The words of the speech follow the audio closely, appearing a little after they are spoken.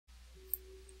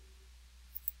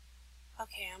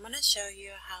Okay, I'm going to show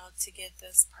you how to get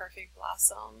this perfect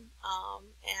blossom,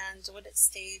 and what it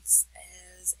states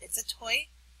is it's a toy.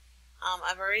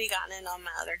 I've already gotten it on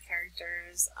my other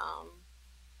characters,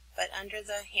 but under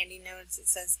the handy notes it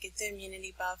says get the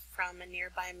immunity buff from a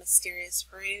nearby mysterious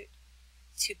fruit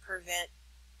to prevent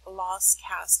lost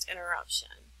cast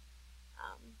interruption.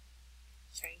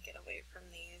 Try and get away from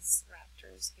these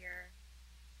raptors here.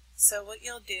 So what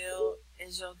you'll do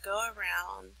is you'll go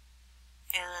around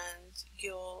and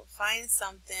you'll find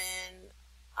something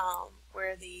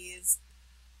where these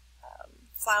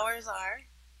flowers are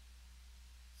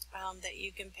that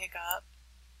you can pick up.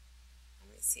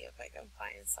 Let me see if I can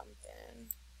find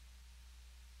something.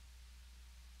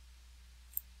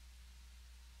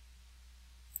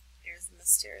 There's the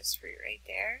mysterious fruit right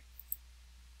there.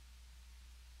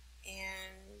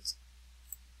 And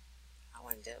that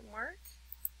one didn't work.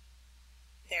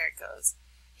 There it goes.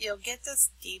 You'll get this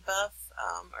debuff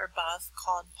or buff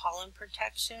called pollen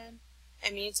protection,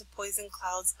 immune to poison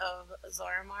clouds of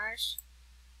Zorammarsh.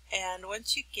 And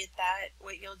once you get that,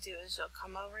 what you'll do is you'll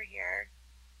come over here,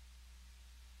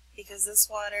 because this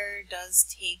water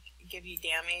does give you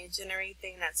damage and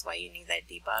everything. That's why you need that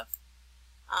debuff,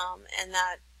 and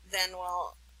that then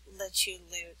will let you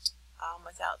loot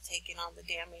without taking all the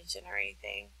damage and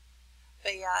everything.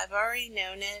 But yeah, I've already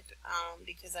known it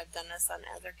because I've done this on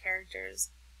other characters.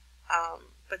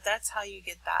 But that's how you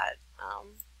get that.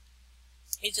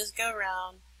 You just go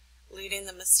around looting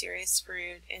the mysterious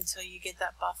fruit until you get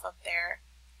that buff up there.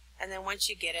 And then once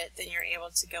you get it, then you're able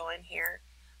to go in here.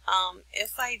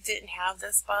 If I didn't have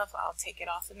this buff, I'll take it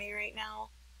off of me right now.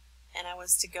 And I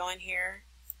was to go in here.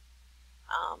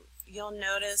 You'll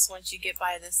notice once you get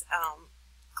by this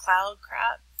cloud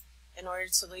crap, in order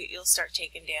to loot, you'll start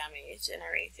taking damage and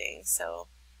everything. So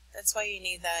that's why you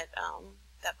need that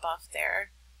that buff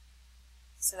there.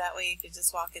 So that way you could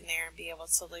just walk in there and be able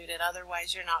to loot it.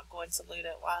 Otherwise, you're not going to loot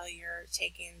it while you're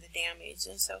taking the damage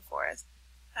and so forth.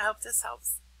 I hope this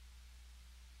helps.